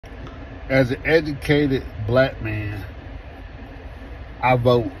as an educated black man, I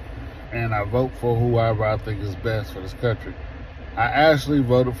vote. And I vote for whoever I think is best for this country. I actually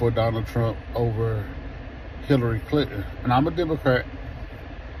voted for Donald Trump over Hillary Clinton. And I'm a Democrat.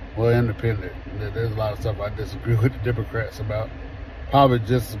 Well, independent. There's a lot of stuff I disagree with the Democrats about. Probably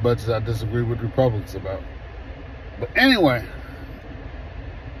just as much as I disagree with Republicans about. But anyway,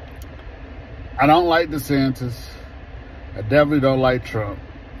 I don't like DeSantis. I definitely don't like Trump.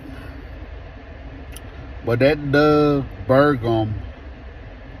 But that Doug Burgum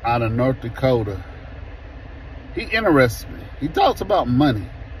out of North Dakota, he interests me. He talks about money.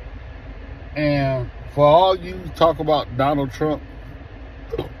 And for all you talk about Donald Trump,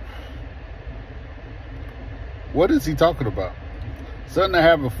 what is he talking about? Something that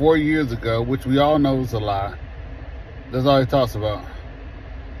happened 4 years ago, which we all know is a lie. That's all he talks about.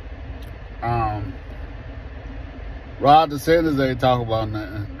 Rod DeSantis ain't talking about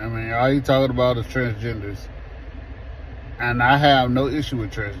nothing. I mean, all he talking about is transgenders. And I have no issue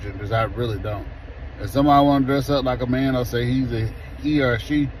with transgenders. I really don't. If somebody want to dress up like a man or say he or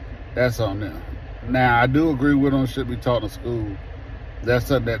she, that's on them. Now, I do agree with them should be taught in school. That's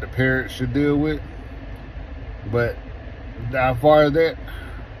something that the parents should deal with. But as far as that,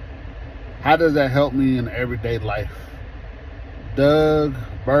 how does that help me in everyday life? Doug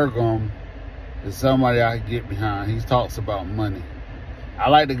Burgum is somebody I can get behind. He talks about money. I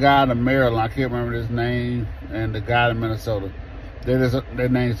like the guy in Maryland. I can't remember his name. And the guy in Minnesota. Their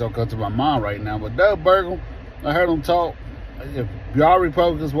names don't come to my mind right now. But Doug Burgum, I heard him talk. If y'all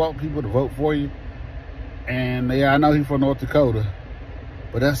Republicans want people to vote for you, and yeah, I know he's from North Dakota,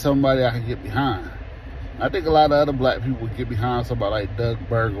 but that's somebody I can get behind. I think a lot of other black people would get behind somebody like Doug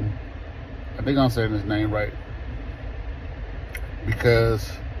Burgum. I think I'm saying his name right. Because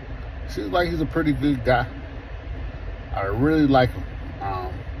it seems like he's a pretty good guy. I really like him.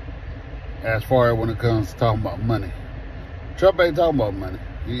 As far as when it comes to talking about money. Trump ain't talking about money.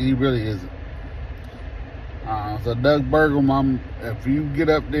 He really isn't. So Doug Burgum, if you get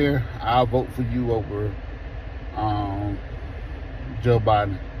up there, I'll vote for you over Joe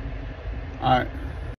Biden. All right.